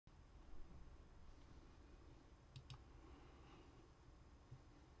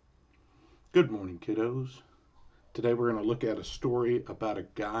Good morning, kiddos. Today we're going to look at a story about a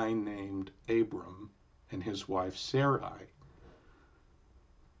guy named Abram and his wife Sarai.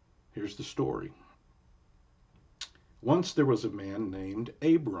 Here's the story. Once there was a man named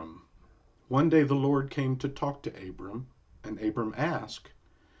Abram. One day the Lord came to talk to Abram, and Abram asked,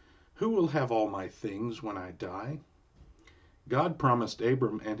 "Who will have all my things when I die?" God promised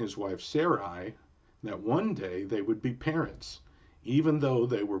Abram and his wife Sarai that one day they would be parents, even though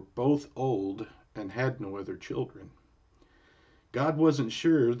they were both old and had no other children. God wasn't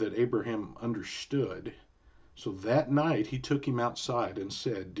sure that Abraham understood, so that night he took him outside and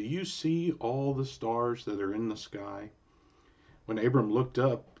said, "Do you see all the stars that are in the sky?" When Abram looked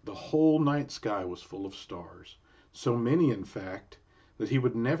up, the whole night sky was full of stars, so many, in fact, that he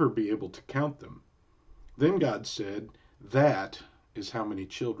would never be able to count them. Then God said, "That is how many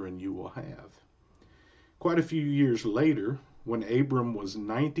children you will have." Quite a few years later, when Abram was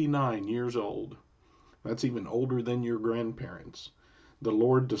 99 years old, that's even older than your grandparents, the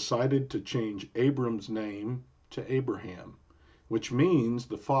Lord decided to change Abram's name to Abraham, which means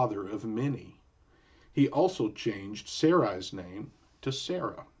the father of many. He also changed Sarai's name to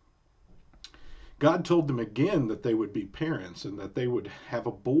Sarah. God told them again that they would be parents and that they would have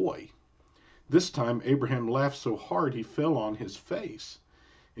a boy. This time Abraham laughed so hard he fell on his face.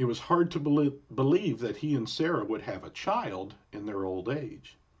 It was hard to believe that he and Sarah would have a child in their old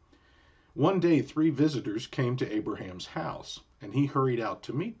age. One day 3 visitors came to Abraham's house, and he hurried out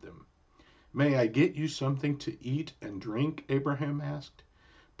to meet them. "May I get you something to eat and drink?" Abraham asked.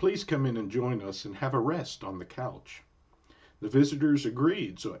 "Please come in and join us and have a rest on the couch." The visitors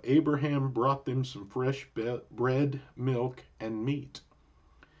agreed, so Abraham brought them some fresh bread, milk, and meat.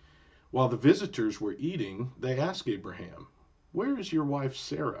 While the visitors were eating, they asked Abraham, "Where is your wife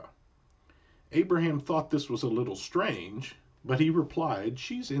Sarah?" Abraham thought this was a little strange, but he replied,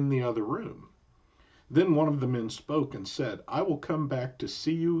 "She's in the other room." Then one of the men spoke and said, "I will come back to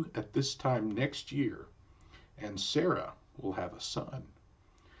see you at this time next year, and Sarah will have a son."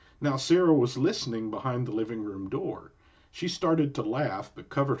 Now Sarah was listening behind the living room door. She started to laugh, but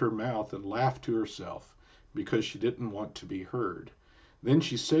covered her mouth and laughed to herself because she didn't want to be heard. Then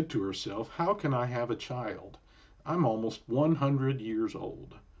she said to herself, "How can I have a child? I'm almost 100 years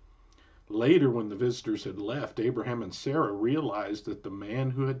old." Later, when the visitors had left, Abraham and Sarah realized that the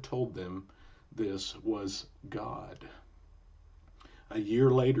man who had told them this was God. A year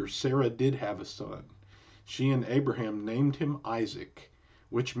later, Sarah did have a son. She and Abraham named him Isaac,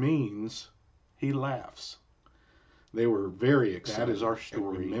 which means he laughs. They were very excited. That is our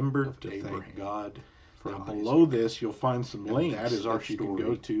story. And remembered to thank God. Now below this you'll find some links that you can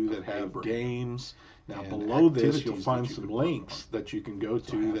go to that have games. Now below this you'll find some links that you can go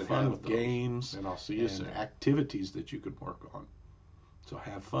to that have games, and I'll see you soon. Activities that you could work on. So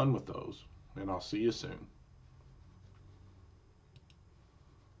have fun with those, and I'll see you soon.